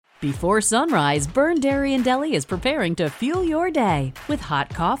Before sunrise, Burn Dairy and Deli is preparing to fuel your day with hot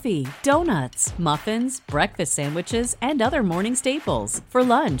coffee, donuts, muffins, breakfast sandwiches, and other morning staples. For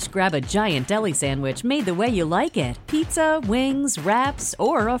lunch, grab a giant deli sandwich made the way you like it. Pizza, wings, wraps,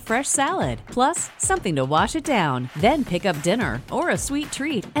 or a fresh salad. Plus, something to wash it down. Then pick up dinner or a sweet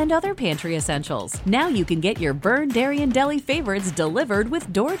treat and other pantry essentials. Now you can get your Burn Dairy and Deli favorites delivered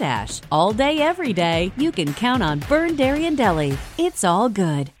with DoorDash. All day, every day, you can count on Burn Dairy and Deli. It's all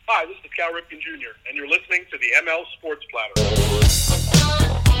good. Hi, this is Cal Ripken Jr., and you're listening to the ML Sports Platter.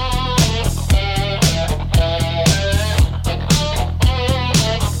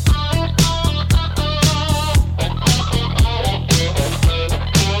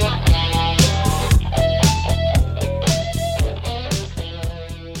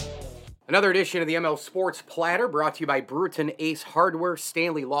 Another edition of the ML Sports Platter brought to you by Brewerton Ace Hardware,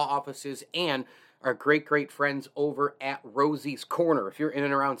 Stanley Law Offices, and our great friends over at Rosie's Corner. If you're in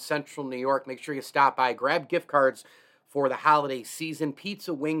and around Central New York, make sure you stop by. Grab gift cards for the holiday season.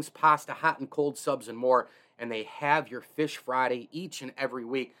 Pizza, wings, pasta, hot and cold subs, and more. And they have your Fish Friday each and every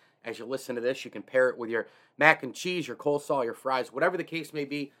week. As you listen to this, you can pair it with your mac and cheese, your coleslaw, your fries, whatever the case may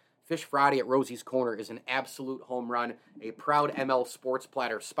be. Fish Friday at Rosie's Corner is an absolute home run. A proud ML Sports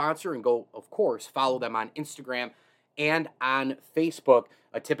Platter sponsor. And go, of course, follow them on Instagram and on Facebook.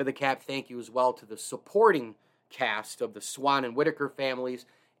 A tip of the cap thank you as well to the supporting cast of the Swan and Whitaker families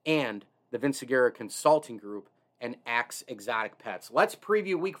and the Vince Aguirre Consulting Group and Axe Exotic Pets. Let's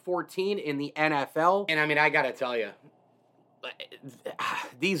preview Week 14 in the NFL. And, I got to tell you,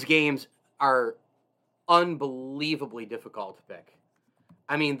 these games are unbelievably difficult to pick.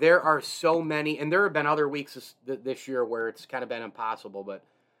 There are so many, and there have been other weeks this year where it's kind of been impossible, but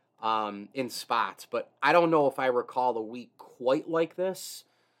in spots. But I don't know if I recall a week quite like this,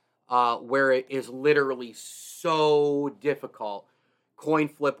 where it is literally so difficult, coin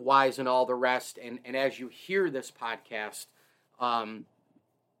flip wise and all the rest. And as you hear this podcast, the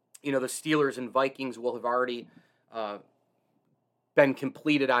Steelers and Vikings will have already been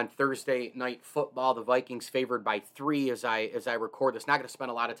completed on Thursday Night Football. The Vikings favored by 3 as I record this. Not going to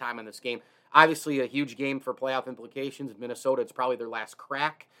spend a lot of time on this game. Obviously, a huge game for playoff implications. Minnesota, it's probably their last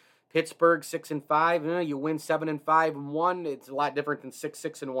crack. Pittsburgh 6-5. You win 7-5-1. It's a lot different than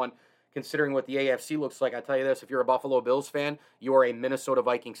 6-6-1, considering what the AFC looks like. I tell you this: if you're a Buffalo Bills fan, you are a Minnesota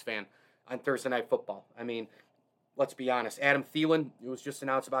Vikings fan on Thursday Night Football. Let's be honest. Adam Thielen, it was just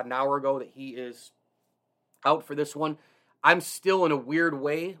announced about an hour ago that he is out for this one. I'm still in a weird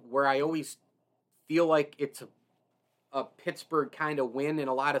way where I always feel like it's a Pittsburgh kind of win in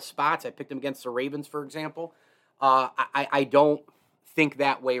a lot of spots. I picked them against the Ravens, for example. I don't think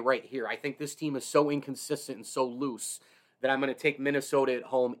that way right here. I think this team is so inconsistent and so loose that I'm going to take Minnesota at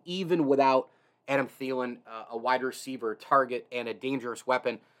home, even without Adam Thielen, a wide receiver, target, and a dangerous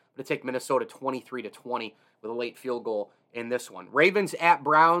weapon. I'm going to take Minnesota 23-20 with a late field goal in this one. Ravens at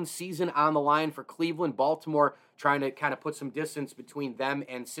Browns, season on the line for Cleveland. Baltimore trying to kind of put some distance between them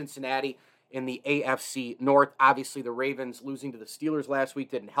and Cincinnati in the AFC North. Obviously, the Ravens losing to the Steelers last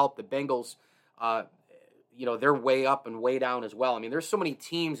week didn't help. The Bengals, they're way up and way down as well. There's so many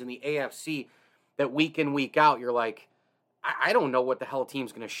teams in the AFC that week in, week out, you're like, I don't know what the hell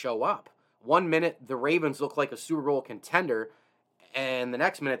team's going to show up. 1 minute, the Ravens look like a Super Bowl contender, and the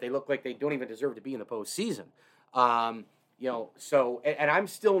next minute, they look like they don't even deserve to be in the postseason. And I'm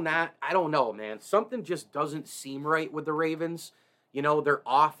still not, I don't know, man. Something just doesn't seem right with the Ravens. Their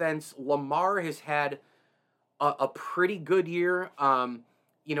offense, Lamar has had a pretty good year.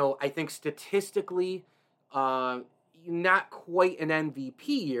 I think statistically, not quite an MVP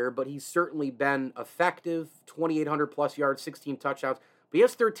year, but he's certainly been effective. 2,800 plus yards, 16 touchdowns, but he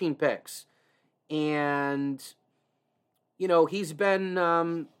has 13 picks, and he's been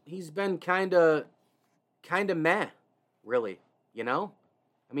kind of meh, really.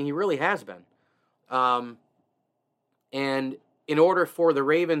 He really has been. And in order for the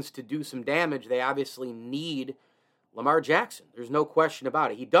Ravens to do some damage, they obviously need Lamar Jackson. There's no question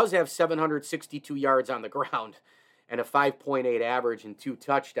about it. He does have 762 yards on the ground and a 5.8 average and 2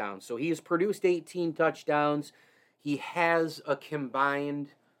 touchdowns. So he has produced 18 touchdowns. He has a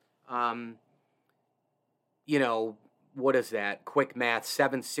combined, what is that? Quick math,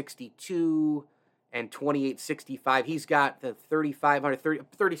 762 and 2865. He's got the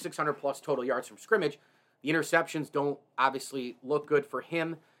 3,600 plus total yards from scrimmage. The interceptions don't obviously look good for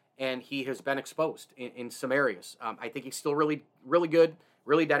him, and he has been exposed in some areas. I think he's still really, really good,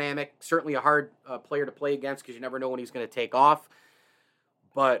 really dynamic, certainly a hard player to play against because you never know when he's going to take off.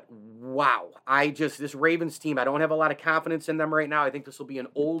 But wow, this Ravens team, I don't have a lot of confidence in them right now. I think this will be an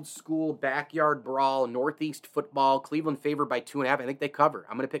old school backyard brawl, Northeast football. Cleveland favored by 2.5. I think they cover.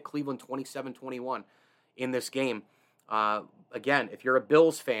 I'm going to pick Cleveland 27-21 in this game. Again, if you're a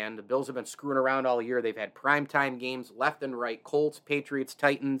Bills fan, the Bills have been screwing around all year. They've had primetime games left and right, Colts, Patriots,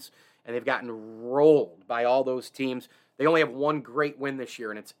 Titans, and they've gotten rolled by all those teams. They only have one great win this year,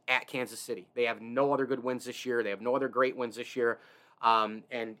 and it's at Kansas City. They have no other good wins this year. They have no other great wins this year. And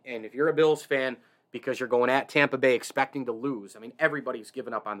if you're a Bills fan, because you're going at Tampa Bay expecting to lose, I mean, everybody's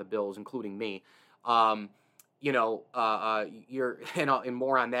given up on the Bills, including me. You're and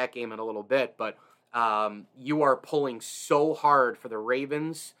more on that game in a little bit, but you are pulling so hard for the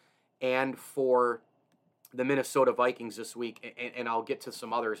Ravens and for the Minnesota Vikings this week, and I'll get to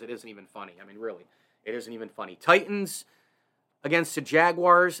some others. It isn't even funny. I mean, really, it isn't even funny. Titans against the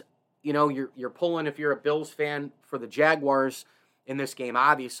Jaguars. You know, you're pulling, if you're a Bills fan, for the Jaguars in this game,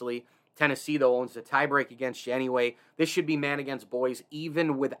 obviously. Tennessee, though, owns the tiebreak against you anyway. This should be man against boys,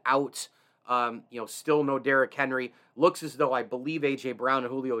 even without, still no Derrick Henry. Looks as though I believe A.J. Brown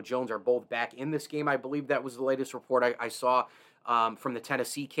and Julio Jones are both back in this game. I believe that was the latest report I saw from the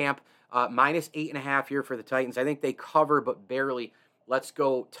Tennessee camp. Minus 8.5 here for the Titans. I think they cover, but barely. Let's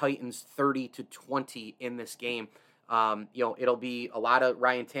go Titans 30-20 in this game. It'll be a lot of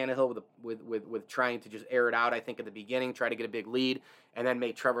Ryan Tannehill with trying to just air it out, I think, at the beginning, try to get a big lead, and then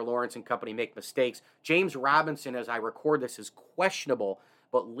make Trevor Lawrence and company make mistakes. James Robinson, as I record this, is questionable,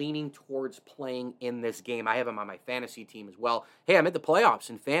 but leaning towards playing in this game. I have him on my fantasy team as well. Hey, I'm at the playoffs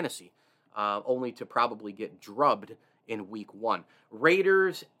in fantasy, only to probably get drubbed in week 1.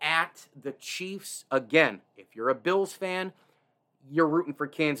 Raiders at the Chiefs. Again, if you're a Bills fan, you're rooting for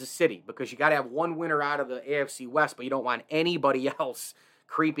Kansas City because you got to have one winner out of the AFC West, but you don't want anybody else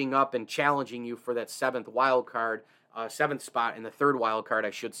creeping up and challenging you for that seventh spot in the third wild card,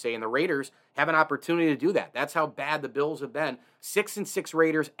 I should say. And the Raiders have an opportunity to do that. That's how bad the Bills have been. 6-6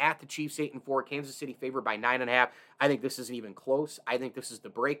 Raiders at the Chiefs, 8-4. Kansas City favored by 9.5. I think this isn't even close. I think this is the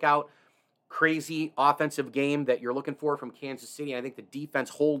breakout, crazy offensive game that you're looking for from Kansas City. And I think the defense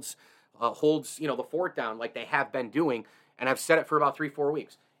holds the fort down like they have been doing. And I've said it for about 3-4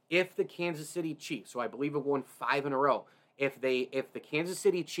 weeks. If the Kansas City Chiefs, so I believe have won 5 in a row, if the Kansas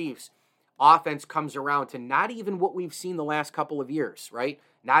City Chiefs offense comes around to not even what we've seen the last couple of years, right?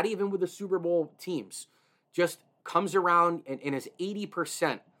 Not even with the Super Bowl teams, just comes around and is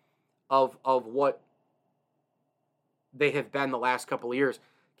 80% of what they have been the last couple of years,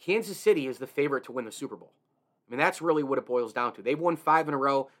 Kansas City is the favorite to win the Super Bowl. I mean, that's really what it boils down to. They've won 5 in a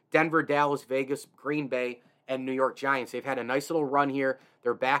row. Denver, Dallas, Vegas, Green Bay, and New York Giants. They've had a nice little run here.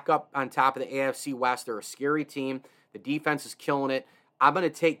 They're back up on top of the AFC West. They're a scary team. The defense is killing it. I'm going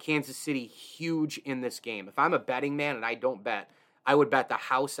to take Kansas City huge in this game. If I'm a betting man, and I don't bet, I would bet the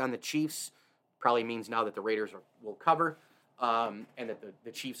house on the Chiefs. Probably means now that the Raiders will cover and that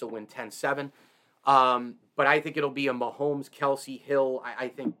the Chiefs will win 10-7. But I think it'll be a Mahomes, Kelsey, Hill, I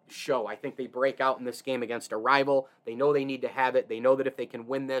think, show. I think they break out in this game against a rival. They know they need to have it. They know that if they can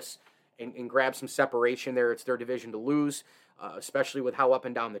win this, and grab some separation there, it's their division to lose, especially with how up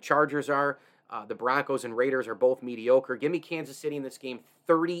and down the Chargers are. The Broncos and Raiders are both mediocre. Give me Kansas City in this game,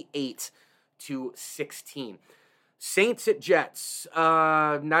 38-16. Saints at Jets.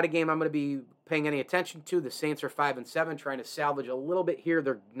 Not a game I'm going to be paying any attention to. The Saints are 5-7, trying to salvage a little bit here.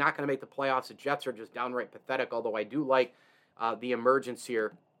 They're not going to make the playoffs. The Jets are just downright pathetic, although I do like the emergence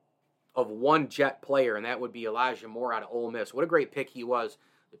here of one Jet player, and that would be Elijah Moore out of Ole Miss. What a great pick he was.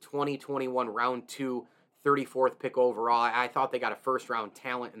 The 2021 round 2, 34th pick overall. I thought they got a first-round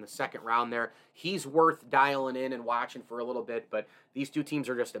talent in the second round there. He's worth dialing in and watching for a little bit, but these two teams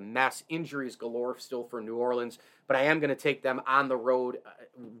are just a mess. Injuries galore still for New Orleans, but I am going to take them on the road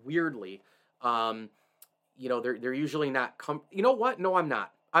weirdly. They're usually not you know what? No, I'm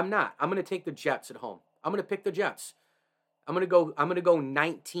not. I'm going to take the Jets at home. I'm going to pick the Jets. I'm going to go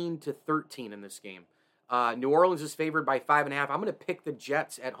 19-13 in this game. New Orleans is favored by 5.5. I'm going to pick the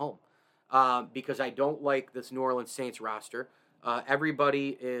Jets at home because I don't like this New Orleans Saints roster.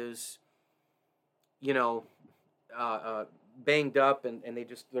 Everybody is, banged up and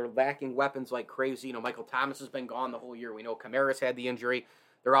they're lacking weapons like crazy. Michael Thomas has been gone the whole year. We know Kamara's had the injury.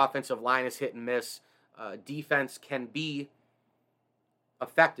 Their offensive line is hit and miss. Defense can be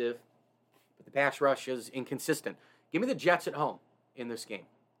effective, but the pass rush is inconsistent. Give me the Jets at home in this game.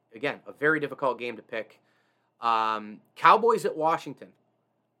 Again, a very difficult game to pick. Cowboys at Washington.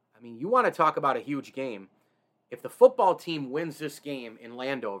 I mean, you want to talk about a huge game. If the football team wins this game in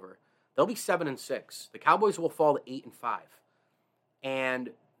Landover, they'll be 7-6. The Cowboys will fall to 8-5.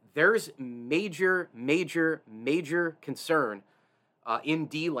 And there's major, major, major concern in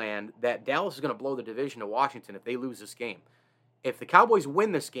D-land that Dallas is going to blow the division to Washington if they lose this game. If the Cowboys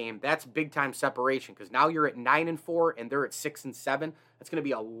win this game, that's big-time separation because now you're at 9-4 and they're at 6-7. That's going to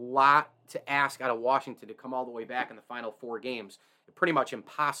be a lot to ask out of Washington to come all the way back in the final 4 games. Pretty much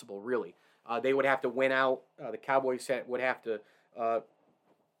impossible, really. They would have to win out. The Cowboys would have to,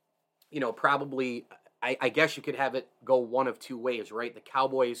 probably, I guess you could have it go one of 2 ways, right? The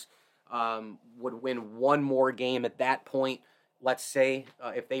Cowboys would win one more game at that point. Let's say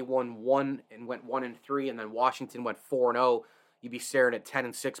if they won 1 and went 1-3 and then Washington went 4-0, you'd be staring at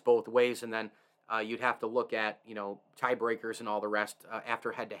 10-6 both ways, and then you'd have to look at, tiebreakers and all the rest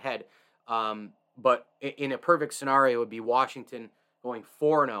after head-to-head. But in a perfect scenario, it would be Washington going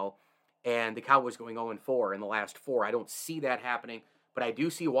 4-0 and the Cowboys going 0-4 in the last 4. I don't see that happening, but I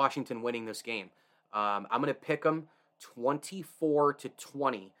do see Washington winning this game. I'm going to pick them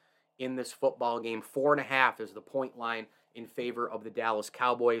 24-20 in this football game. 4.5 is the point line in favor of the Dallas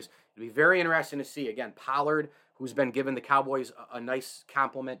Cowboys. It'll be very interesting to see. Again, Pollard, who's been giving the Cowboys a nice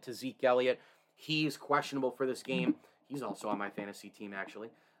compliment to Zeke Elliott. He's questionable for this game. He's also on my fantasy team,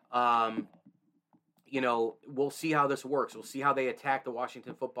 actually. We'll see how this works. We'll see how they attack the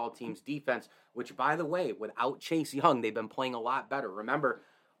Washington football team's defense, which, by the way, without Chase Young, they've been playing a lot better. Remember,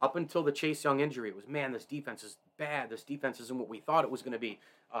 up until the Chase Young injury, it was, man, this defense is bad. This defense isn't what we thought it was going to be.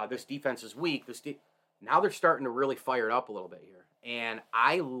 This defense is weak. Now they're starting to really fire it up a little bit here. And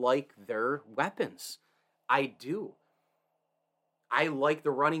I like their weapons. I do. I like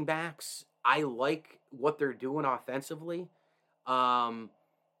the running backs. I like what they're doing offensively.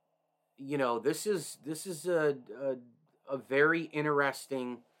 This is a very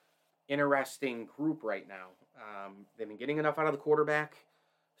interesting group right now. They've been getting enough out of the quarterback,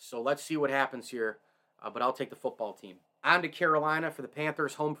 so let's see what happens here. But I'll take the football team. On to Carolina for the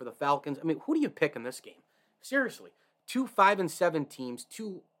Panthers, home for the Falcons. I mean, who do you pick in this game? Seriously, 2 5-7 teams,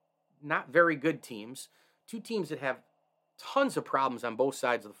 2 not very good teams, 2 teams that have tons of problems on both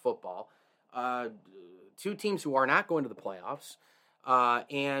sides of the football, 2 teams who are not going to the playoffs.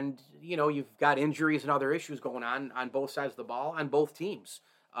 And you've got injuries and other issues going on both sides of the ball on both teams.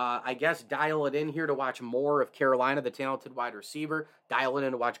 I guess dial it in here to watch more of Carolina, the talented wide receiver. Dial it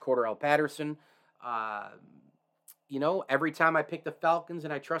in to watch Cordarrelle Patterson. Every time I pick the Falcons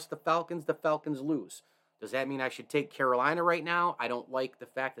and I trust the Falcons lose. Does that mean I should take Carolina right now? I don't like the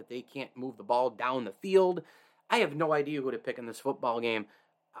fact that they can't move the ball down the field. I have no idea who to pick in this football game.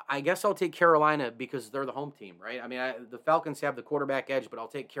 I guess I'll take Carolina because they're the home team, right? I mean, the Falcons have the quarterback edge, but I'll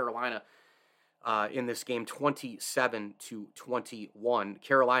take Carolina in this game 27-21.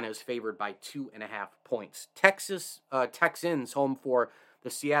 Carolina is favored by 2.5 points. Texans home for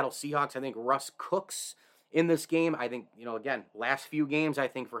the Seattle Seahawks. I think Russ Cooks in this game. I think, again, last few games, I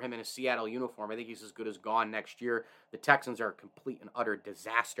think for him in a Seattle uniform, I think he's as good as gone next year. The Texans are a complete and utter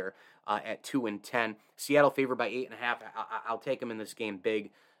disaster at 2-10. Seattle favored by 8.5. I'll take him in this game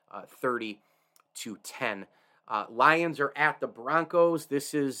big, 30-10. Lions are at the Broncos.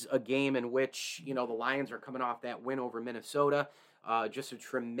 This is a game in which, the Lions are coming off that win over Minnesota. Just a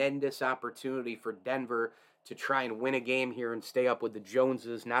tremendous opportunity for Denver to try and win a game here and stay up with the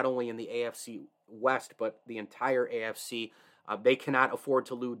Joneses, not only in the AFC West, but the entire AFC. They cannot afford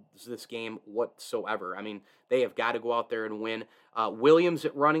to lose this game whatsoever. I mean, they have got to go out there and win. Williams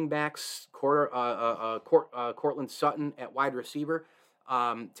at running backs, Cortland Sutton at wide receiver,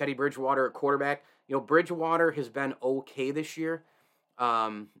 Teddy Bridgewater at quarterback. Bridgewater has been okay this year,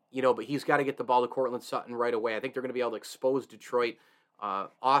 but he's got to get the ball to Cortland Sutton right away. I think they're going to be able to expose Detroit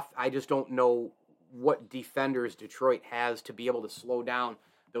off. I just don't know what defenders Detroit has to be able to slow down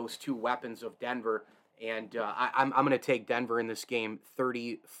those 2 weapons of Denver. And I'm going to take Denver in this game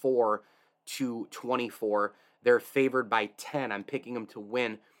 34-24. They're favored by 10. I'm picking them to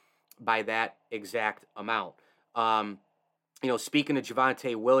win by that exact amount. Speaking of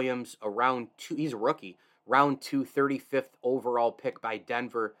Javonte Williams, he's a rookie. Round 2, 35th overall pick by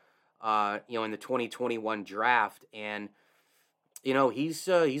Denver, in the 2021 draft. And, he's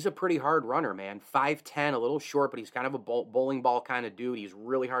a pretty hard runner, man. 5'10", a little short, but he's kind of a bowling ball kind of dude. He's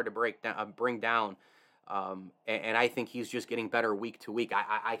really hard to bring down. And I think he's just getting better week to week.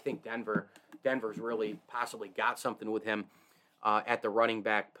 I think Denver's really possibly got something with him at the running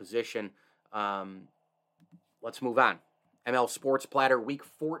back position. Let's move on. ML Sports Platter Week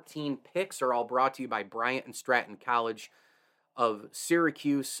 14 picks are all brought to you by Bryant and Stratton College of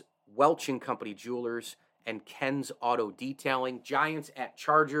Syracuse, Welch & Company Jewelers, and Ken's Auto Detailing. Giants at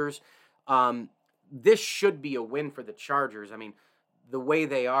Chargers. This should be a win for the Chargers. I mean, the way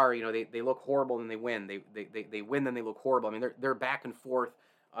they are, they look horrible and they win. They win, then they look horrible. I mean, they're back and forth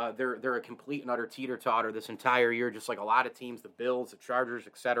They're a complete and utter teeter-totter this entire year, just like a lot of teams, the Bills, the Chargers,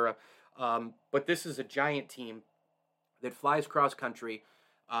 etc. But this is a Giant team that flies cross country,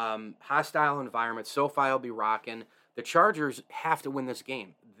 hostile environment. SoFi will be rocking. The Chargers have to win this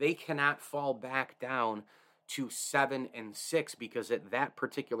game. They cannot fall back down to 7-6 because at that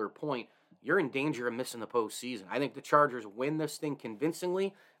particular point, you're in danger of missing the postseason. I think the Chargers win this thing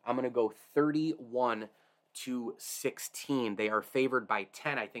convincingly. I'm going to go 31-16. They are favored by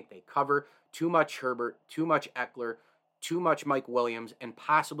 10. I think they cover. Too much Herbert, too much Eckler, too much Mike Williams, and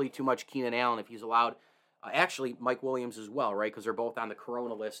possibly too much Keenan Allen if he's allowed. Actually, Mike Williams as well, right? Because they're both on the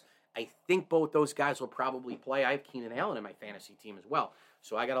Corona list. I think both those guys will probably play. I have Keenan Allen in my fantasy team as well.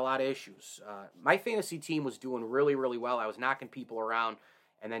 So I got a lot of issues. My fantasy team was doing really, really well. I was knocking people around.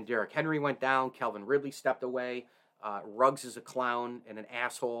 And then Derrick Henry went down. Calvin Ridley stepped away. Ruggs is a clown and an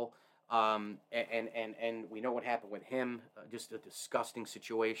asshole. And we know what happened with him. Just a disgusting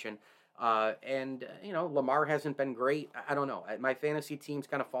situation. Lamar hasn't been great. I don't know. My fantasy team's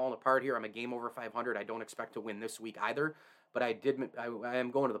kind of falling apart here. I'm a game over 500. I don't expect to win this week either. But I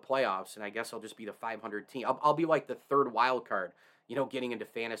am going to the playoffs, and I guess I'll just be the 500 team. I'll be like the third wild card, getting into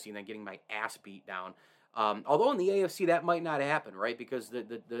fantasy and then getting my ass beat down. Although in the AFC that might not happen, right? Because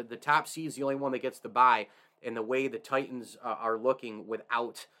the top seed is the only one that gets the bye, and the way the Titans are looking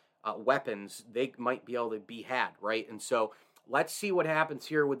without weapons, they might be able to be had, right? And so let's see what happens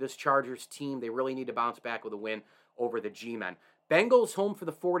here with this Chargers team. They really need to bounce back with a win over the G-Men. Bengals home for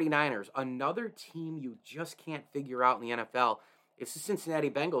the 49ers. Another team you just can't figure out in the NFL. It's the Cincinnati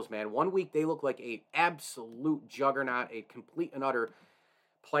Bengals, man. One week they look like an absolute juggernaut, a complete and utter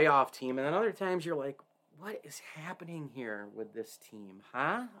playoff team. And then other times you're like, what is happening here with this team,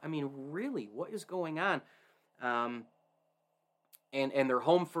 huh? I mean, really, what is going on? And they're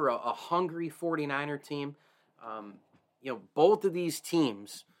home for a hungry 49er team. Both of these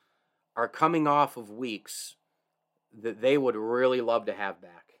teams are coming off of weeks that they would really love to have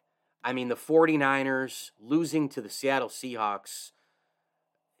back. I mean, the 49ers losing to the Seattle Seahawks,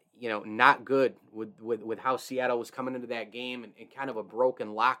 not good with how Seattle was coming into that game and kind of a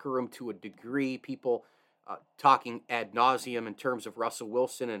broken locker room to a degree. People talking ad nauseum in terms of Russell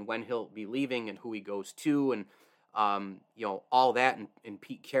Wilson and when he'll be leaving and who he goes to and, all that. And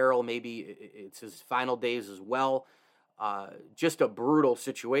Pete Carroll, maybe it's his final days as well. Just a brutal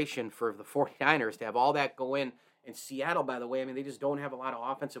situation for the 49ers to have all that go in. In Seattle, by the way, I mean, they just don't have a lot of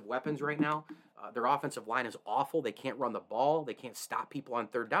offensive weapons right now. Their offensive line is awful. They can't run the ball. They can't stop people on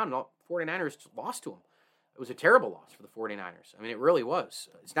third down. And the 49ers just lost to them. It was a terrible loss for the 49ers. I mean, it really was.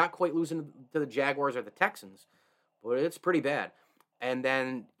 It's not quite losing to the Jaguars or the Texans, but it's pretty bad. And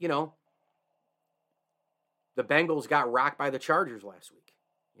then, the Bengals got rocked by the Chargers last week,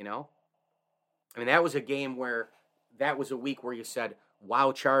 I mean, that was a game where that was a week where you said,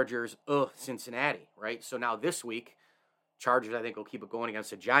 wow, Chargers, Cincinnati, right? So now this week, Chargers, I think, will keep it going against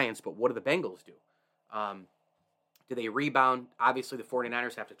the Giants, but what do the Bengals do? Do they rebound? Obviously, the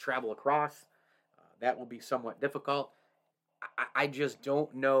 49ers have to travel across. That will be somewhat difficult. I just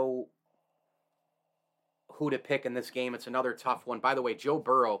don't know who to pick in this game. It's another tough one. By the way, Joe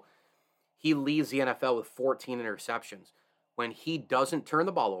Burrow, he leads the NFL with 14 interceptions. When he doesn't turn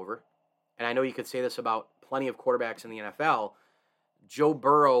the ball over, and I know you could say this about plenty of quarterbacks in the NFL, Joe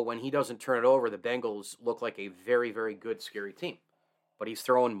Burrow, when he doesn't turn it over, the Bengals look like a very, very good, scary team. But he's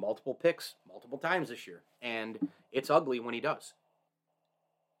throwing multiple picks multiple times this year, and it's ugly when he does.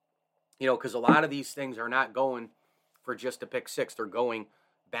 Because a lot of these things are not going for just a pick six. They're going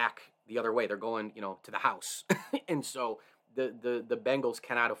back the other way. They're going, to the house. And so the Bengals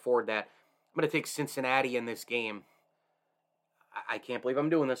cannot afford that. I'm going to take Cincinnati in this game. I can't believe I'm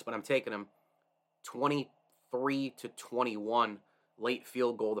doing this, but I'm taking them 23-21. Late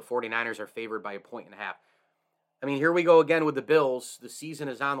field goal. The 49ers are favored by 1.5 points. I mean, here we go again with the Bills. The season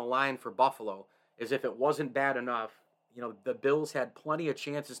is on the line for Buffalo. As if it wasn't bad enough, the Bills had plenty of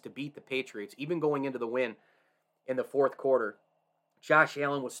chances to beat the Patriots, even going into the win in the fourth quarter. Josh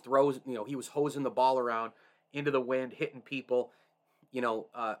Allen was he was hosing the ball around into the wind, hitting people.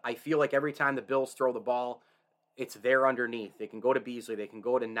 I feel like every time the Bills throw the ball, it's there underneath. They can go to Beasley. They can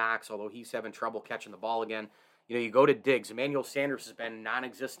go to Knox, although he's having trouble catching the ball again. You go to Diggs. Emmanuel Sanders has been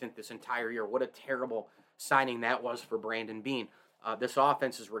non-existent this entire year. What a terrible signing that was for Brandon Beane. This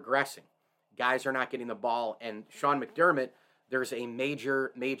offense is regressing. Guys are not getting the ball. And Sean McDermott, there's a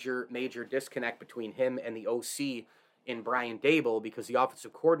major, major, major disconnect between him and the OC in Brian Daboll because the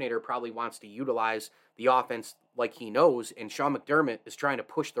offensive coordinator probably wants to utilize the offense like he knows, and Sean McDermott is trying to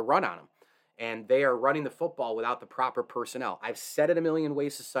push the run on him. And they are running the football without the proper personnel. I've said it a million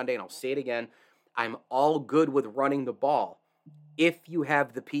ways this Sunday, and I'll say it again. I'm all good with running the ball. if you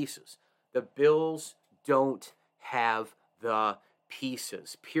have the pieces. The Bills don't have the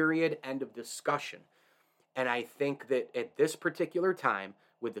pieces. Period. End of discussion. And I think that at this particular time,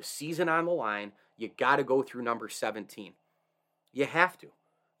 with the season on the line, you got to go through number 17. You have to.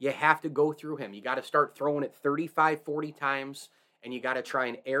 You have to go through him. You got to start throwing it 35, 40 times, and you got to try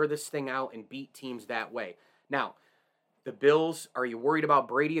and air this thing out and beat teams that way. Now, the Bills, are you worried about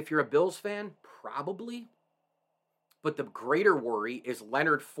Brady if you're a Bills fan? Probably. But the greater worry is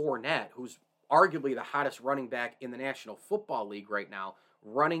Leonard Fournette, who's arguably the hottest running back in the National Football League right now,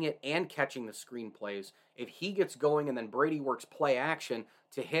 running it and catching the screenplays. If he gets going and then Brady works play action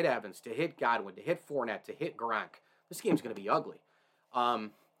to hit Evans, to hit Godwin, to hit Fournette, to hit Gronk, this game's going to be ugly.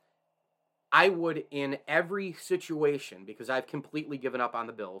 I would, in every situation, because I've completely given up on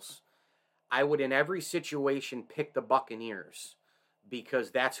the Bills, I would in every situation pick the Buccaneers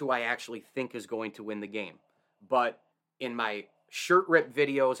because that's who I actually think is going to win the game. But in my shirt rip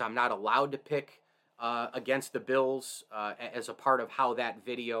videos, I'm not allowed to pick against the Bills as a part of how that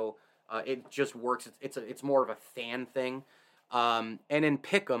video, it just works. It's more of a fan thing. And in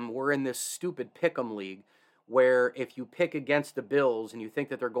Pick'em, we're in this stupid Pick'em league where if you pick against the Bills and you think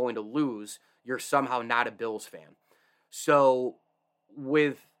that they're going to lose, you're somehow not a Bills fan. So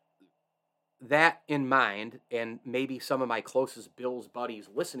with that in mind, and maybe some of my closest Bills buddies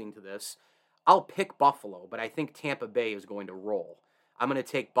listening to this, I'll pick Buffalo, but I think Tampa Bay is going to roll. I'm going to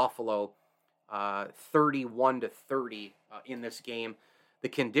take Buffalo 31-30 in this game. The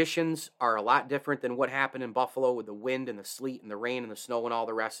conditions are a lot different than what happened in Buffalo with the wind and the sleet and the rain and the snow and all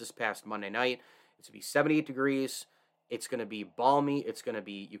the rest this past Monday night. It's going to be 78 degrees. It's going to be balmy. It's going to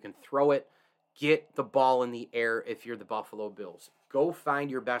be, you can throw it. Get the ball in the air if you're the Buffalo Bills. Go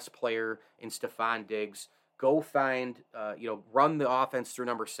find your best player in Stephon Diggs. Go find, run the offense through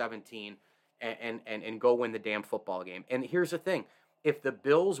number 17 and go win the damn football game. And here's the thing. If the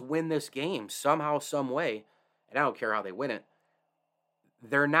Bills win this game somehow, some way, and I don't care how they win it,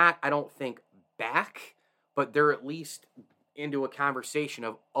 they're not, I don't think, back, but they're at least into a conversation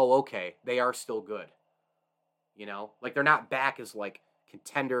of, oh, okay, they are still good. You know? Like, they're not back as, like,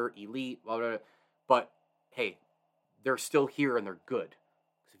 contender, elite, blah, blah, blah, but, hey, they're still here and they're good.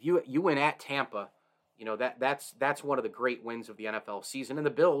 If you win at Tampa, you know, that's one of the great wins of the NFL season. And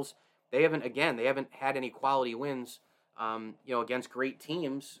the Bills, they haven't had any quality wins, against great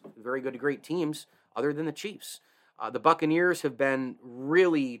teams, very good to great teams, other than the Chiefs. The Buccaneers have been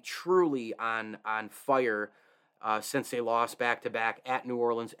really, truly on fire since they lost back-to-back at New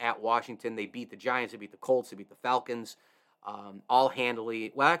Orleans, at Washington. They beat the Giants, they beat the Colts, they beat the Falcons, all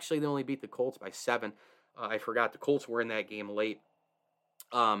handily. Well, actually, they only beat the Colts by 7. I forgot the Colts were in that game late.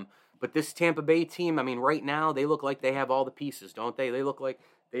 But this Tampa Bay team, I mean, right now, they look like they have all the pieces, don't they? They look like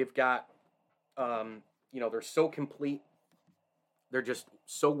they've got, they're so complete. They're just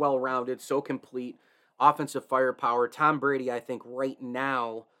so well-rounded, so complete. Offensive firepower. Tom Brady, I think right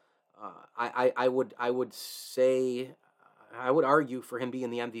now, I would argue for him being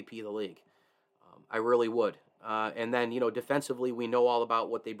the MVP of the league. I really would. And then, defensively, we know all about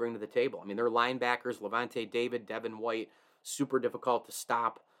what they bring to the table. I mean, their linebackers, Levante David, Devin White, super difficult to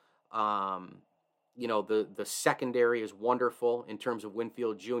stop. The secondary is wonderful in terms of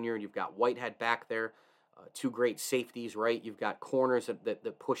Winfield Jr. You've got Whitehead back there, 2 great safeties, right? You've got corners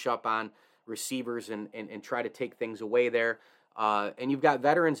that push up on receivers and try to take things away there. And you've got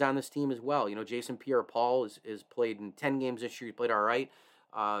veterans on this team as well. Jason Pierre-Paul is played in 10 games this year. He played all right.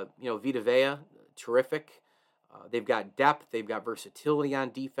 Vita Vea, terrific. They've got depth. They've got versatility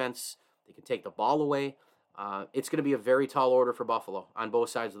on defense. They can take the ball away. It's going to be a very tall order for Buffalo on both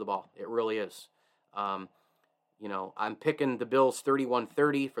sides of the ball. It really is. I'm picking the Bills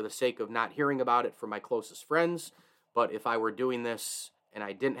 31-30 for the sake of not hearing about it from my closest friends. But if I were doing this and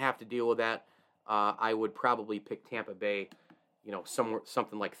I didn't have to deal with that, I would probably pick Tampa Bay,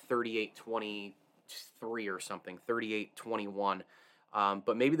 something like 38-23 or something, 38-21.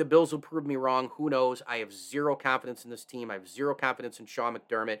 But maybe the Bills will prove me wrong. Who knows? I have zero confidence in this team. I have zero confidence in Sean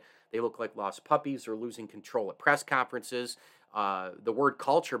McDermott. They look like lost puppies. They're losing control at press conferences. The word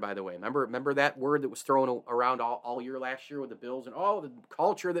culture, by the way. Remember that word that was thrown around all year last year with the Bills? And the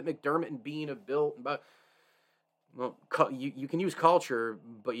culture that McDermott and Bean have built. Well, you can use culture,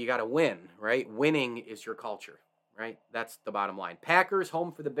 but you got to win, right? Winning is your culture, right? That's the bottom line. Packers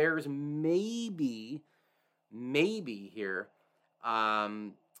home for the Bears. Maybe here.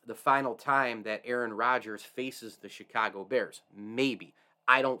 The final time that Aaron Rodgers faces the Chicago Bears. Maybe.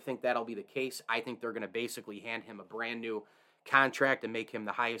 I don't think that'll be the case. I think they're going to basically hand him a brand new contract and make him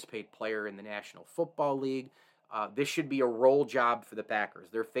the highest paid player in the National Football League. This should be a roll job for the Packers.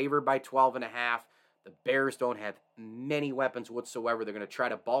 They're favored by 12.5. The Bears don't have many weapons whatsoever. They're going to try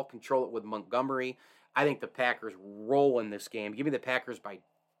to ball control it with Montgomery. I think the Packers roll in this game. Give me the Packers by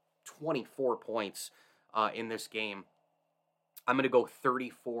 24 points in this game. I'm going to go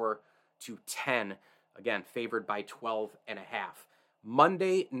 34-10. Again, favored by 12.5.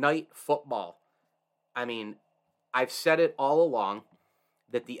 Monday Night Football. I mean, I've said it all along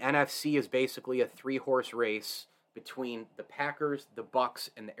that the NFC is basically a three-horse race between the Packers, the Bucs,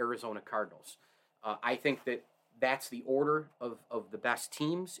 and the Arizona Cardinals. I think that that's the order of the best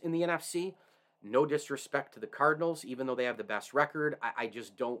teams in the NFC. No disrespect to the Cardinals, even though they have the best record. I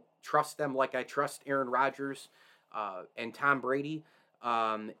just don't trust them like I trust Aaron Rodgers and Tom Brady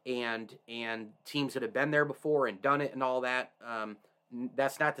and teams that have been there before and done it and all that.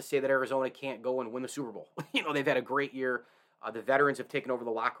 That's not to say that Arizona can't go and win the Super Bowl. They've had a great year. The veterans have taken over the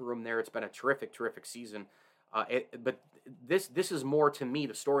locker room there. It's been a terrific, terrific season. But this is more, to me,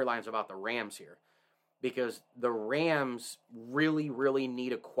 the storylines about the Rams here. Because the Rams really, really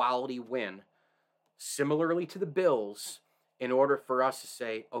need a quality win, similarly to the Bills, in order for us to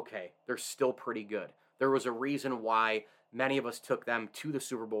say, okay, they're still pretty good. There was a reason why many of us took them to the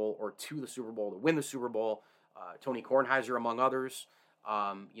Super Bowl or to the Super Bowl to win the Super Bowl. Tony Kornheiser, among others.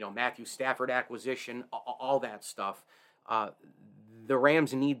 Matthew Stafford acquisition, all that stuff. The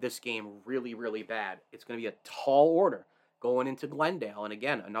Rams need this game really, really bad. It's going to be a tall order going into Glendale. And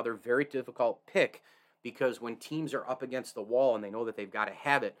again, another very difficult pick, because when teams are up against the wall and they know that they've got to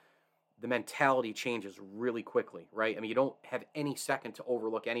have it, the mentality changes really quickly, right? I mean, you don't have any second to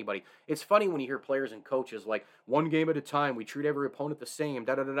overlook anybody. It's funny when you hear players and coaches like, one game at a time, we treat every opponent the same,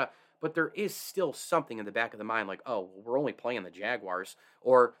 da-da-da-da. But there is still something in the back of the mind like, oh, well, we're only playing the Jaguars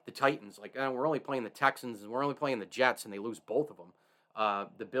or the Titans. Like, we're only playing the Texans and we're only playing the Jets, and they lose both of them.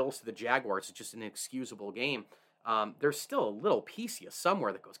 The Bills to the Jaguars is just an inexcusable game. There's still a little piece of you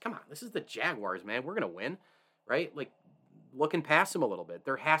somewhere that goes, come on, this is the Jaguars, man. We're going to win, right? Like, looking past them a little bit.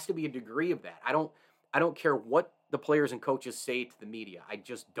 There has to be a degree of that. I don't care what the players and coaches say to the media. I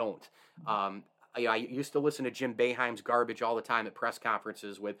just don't. I used to listen to Jim Boeheim's garbage all the time at press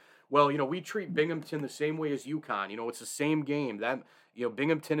conferences with, well, we treat Binghamton the same way as UConn. It's the same game. That,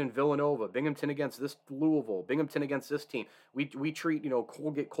 Binghamton and Villanova, Binghamton against this Louisville, Binghamton against this team. We treat,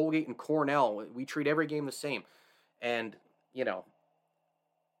 Colgate and Cornell. We treat every game the same. And,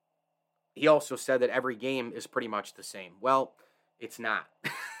 he also said that every game is pretty much the same. Well, it's not.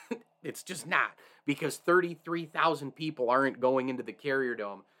 It's just not, because 33,000 people aren't going into the Carrier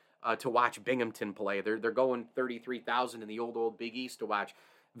Dome to watch Binghamton play. They're going 33,000 in the old Big East to watch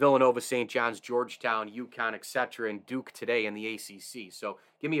Villanova, St. John's, Georgetown, UConn, etc., and Duke today in the ACC. So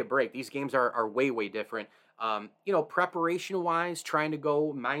give me a break. These games are way, way different. Preparation-wise, trying to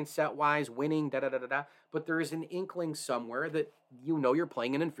go mindset-wise, winning, da-da-da-da-da. But there is an inkling somewhere that you're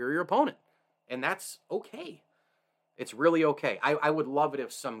playing an inferior opponent. And that's okay. It's really okay. I would love it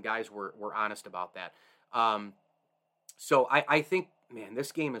if some guys were honest about that. So I think, man,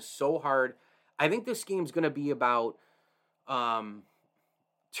 this game is so hard. I think this game's going to be about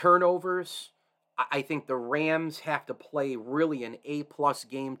turnovers. I think the Rams have to play really an A-plus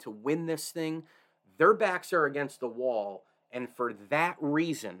game to win this thing. Their backs are against the wall, and for that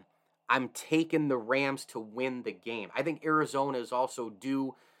reason, I'm taking the Rams to win the game. I think Arizona is also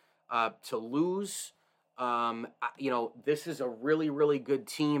due to lose. This is a really, really good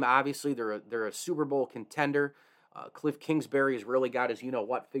team. Obviously, they're a Super Bowl contender. Cliff Kingsbury has really got his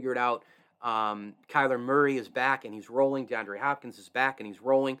figured out. Kyler Murray is back, and he's rolling. DeAndre Hopkins is back, and he's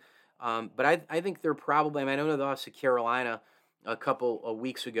rolling. But I think they're probably, I know they lost to Carolina a couple of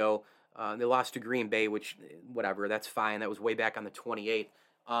weeks ago. They lost to Green Bay, which, whatever, that's fine. That was way back on the 28th.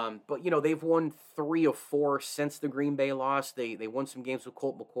 But, they've won 3 or 4 since the Green Bay loss. They won some games with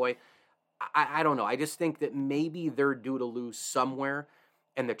Colt McCoy. I don't know. I just think that maybe they're due to lose somewhere,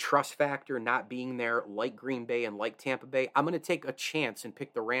 and the trust factor not being there like Green Bay and like Tampa Bay, I'm going to take a chance and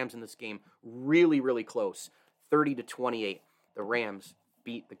pick the Rams in this game really, really close, 30-28. The Rams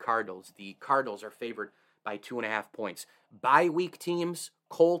beat the Cardinals. The Cardinals are favored by 2.5 points. Bye week teams,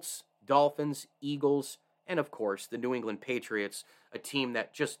 Colts, Dolphins, Eagles, and of course the New England Patriots, a team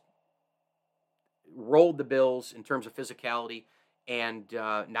that just rolled the Bills in terms of physicality, and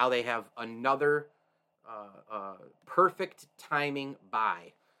now they have another perfect timing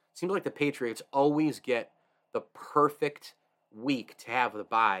bye. Seems like the Patriots always get the perfect week to have the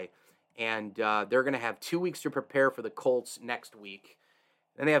bye, and they're going to have 2 weeks to prepare for the Colts next week.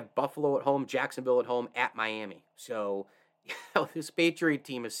 Then they have Buffalo at home, Jacksonville at home, at Miami. So this Patriot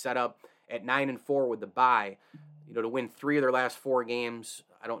team is set up at 9-4 with the bye, to win 3 of their last 4 games.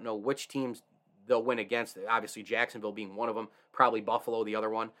 I don't know which teams they'll win against. Obviously, Jacksonville being one of them, probably Buffalo the other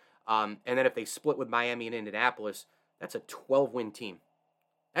one. And then if they split with Miami and Indianapolis, that's a 12-win team.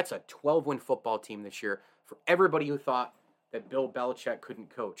 That's a 12-win football team this year for everybody who thought that Bill Belichick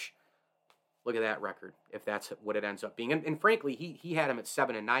couldn't coach. Look at that record, if that's what it ends up being. And frankly, he had him at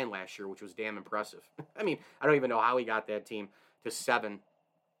 7-9 last year, which was damn impressive. I mean, I don't even know how he got that team to 7-9.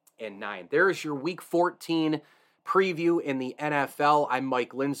 There is your Week 14 preview in the NFL. I'm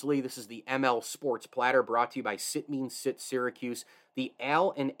Mike Lindsley. This is the ML Sports Platter brought to you by Sit Means Sit Syracuse, the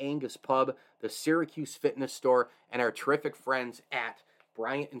Al and Angus Pub, the Syracuse Fitness Store, and our terrific friends at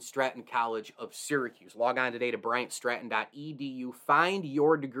Bryant and Stratton College of Syracuse. Log on today to bryantstratton.edu. Find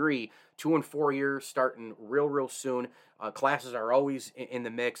your degree. 2 and 4 years starting real soon. Classes are always in the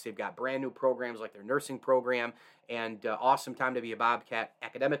mix. They've got brand new programs like their nursing program, and awesome time to be a Bobcat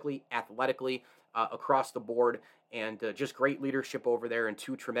academically, athletically, across the board, and just great leadership over there in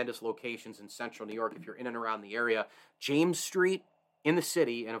 2 tremendous locations in central New York if you're in and around the area. James Street in the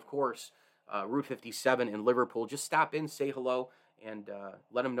city, and of course, Route 57 in Liverpool. Just stop in, say hello, and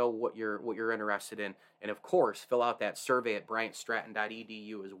let them know what you're interested in. And of course, fill out that survey at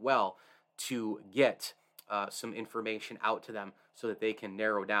bryantstratton.edu as well to get some information out to them so that they can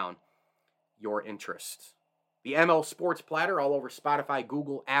narrow down your interests. The ML Sports Platter all over Spotify,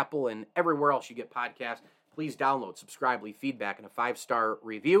 Google, Apple, and everywhere else you get podcasts. Please download, subscribe, leave feedback, and a 5-star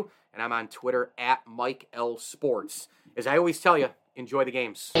review. And I'm on Twitter at Mike L Sports. As I always tell you, enjoy the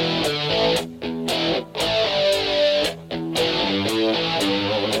games.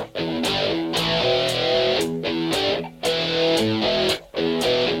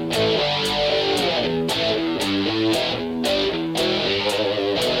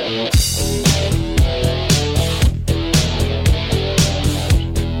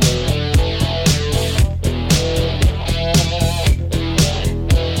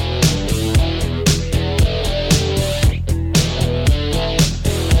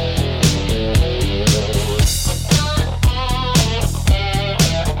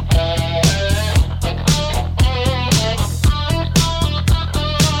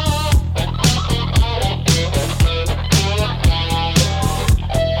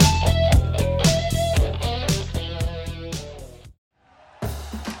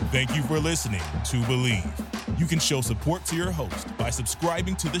 Thank you for listening to Believe. You can show support to your host by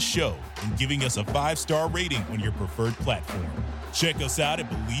subscribing to the show and giving us a 5-star rating on your preferred platform. Check us out at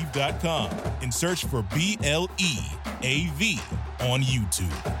Believe.com and search for BLEAV on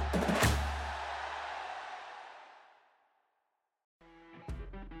YouTube.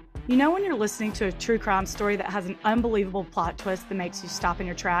 You know when you're listening to a true crime story that has an unbelievable plot twist that makes you stop in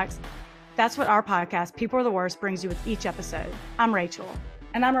your tracks? That's what our podcast, People Are the Worst, brings you with each episode. I'm Rachel.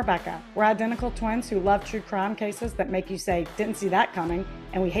 And I'm Rebecca. We're identical twins who love true crime cases that make you say, didn't see that coming,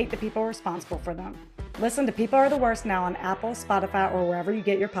 and we hate the people responsible for them. Listen to People Are the Worst now on Apple, Spotify, or wherever you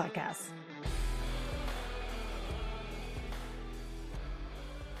get your podcasts.